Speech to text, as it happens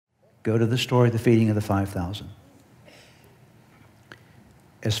Go to the story of the feeding of the 5,000.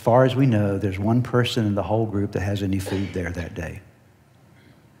 As far as we know, there's one person in the whole group that has any food there that day.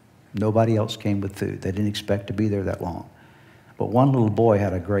 Nobody else came with food. They didn't expect to be there that long. But one little boy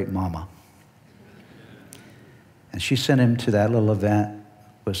had a great mama. And she sent him to that little event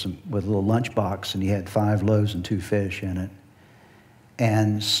with a little lunchbox, and he had 5 loaves and 2 fish in it.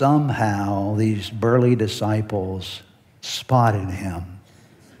 And somehow these burly disciples spotted him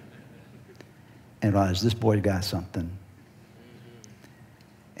and realized this boy got something.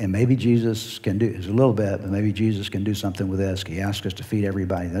 And maybe Jesus can do, it's a little bit, but maybe Jesus can do something with this. He asked us to feed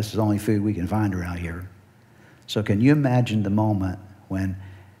everybody. This is the only food we can find around here. So can you imagine the moment when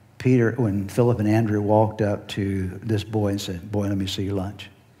Philip and Andrew walked up to this boy and said, boy, let me see your lunch.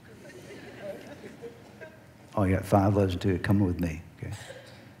 Oh, you got 5 loaves and 2, come with me. Okay.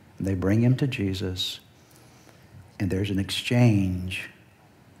 And they bring him to Jesus, and there's an exchange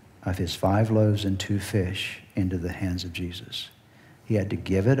of his 5 loaves and 2 fish into the hands of Jesus. He had to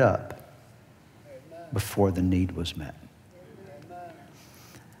give it up before the need was met.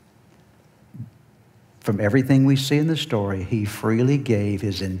 From everything we see in the story, he freely gave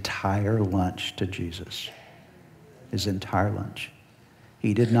his entire lunch to Jesus. His entire lunch.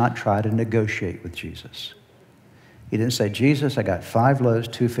 He did not try to negotiate with Jesus. He didn't say, Jesus, I got 5 loaves,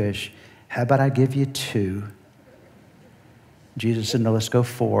 2 fish. How about I give you 2? Jesus said, no, let's go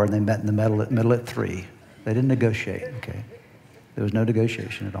 4. And they met in the middle at 3. They didn't negotiate, okay? There was no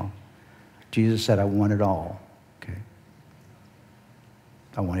negotiation at all. Jesus said, I want it all, okay?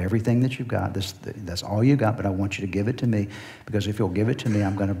 I want everything that you've got. That's all you got, but I want you to give it to me, because if you'll give it to me,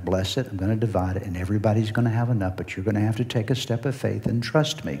 I'm going to bless it, I'm going to divide it, and everybody's going to have enough, but you're going to have to take a step of faith and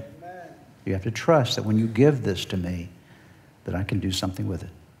trust me. Amen. You have to trust that when you give this to me, that I can do something with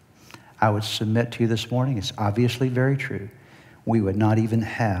it. I would submit to you this morning, it's obviously very true. We would not even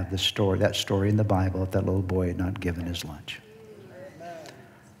have that story in the Bible if that little boy had not given his lunch.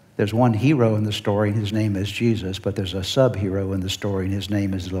 There's one hero in the story, and his name is Jesus, but there's a sub-hero in the story, and his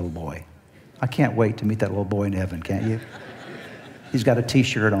name is the little boy. I can't wait to meet that little boy in heaven, can't you? He's got a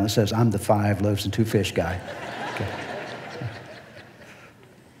T-shirt on that says, I'm the 5 loaves and 2 fish guy. Okay.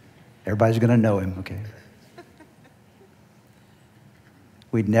 Everybody's going to know him, okay?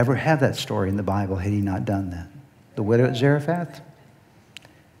 We'd never have that story in the Bible had he not done that. The widow at Zarephath,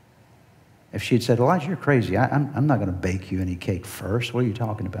 if she'd said, Elijah, you're crazy. I'm not going to bake you any cake first. What are you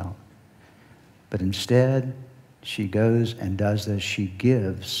talking about? But instead, she goes and does this. She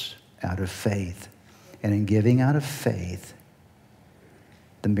gives out of faith. And in giving out of faith,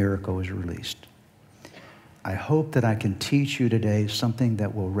 the miracle is released. I hope that I can teach you today something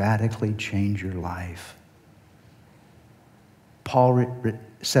that will radically change your life. Paul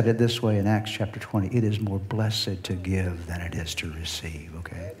said it this way in Acts chapter 20. It is more blessed to give than it is to receive,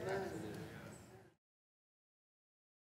 okay?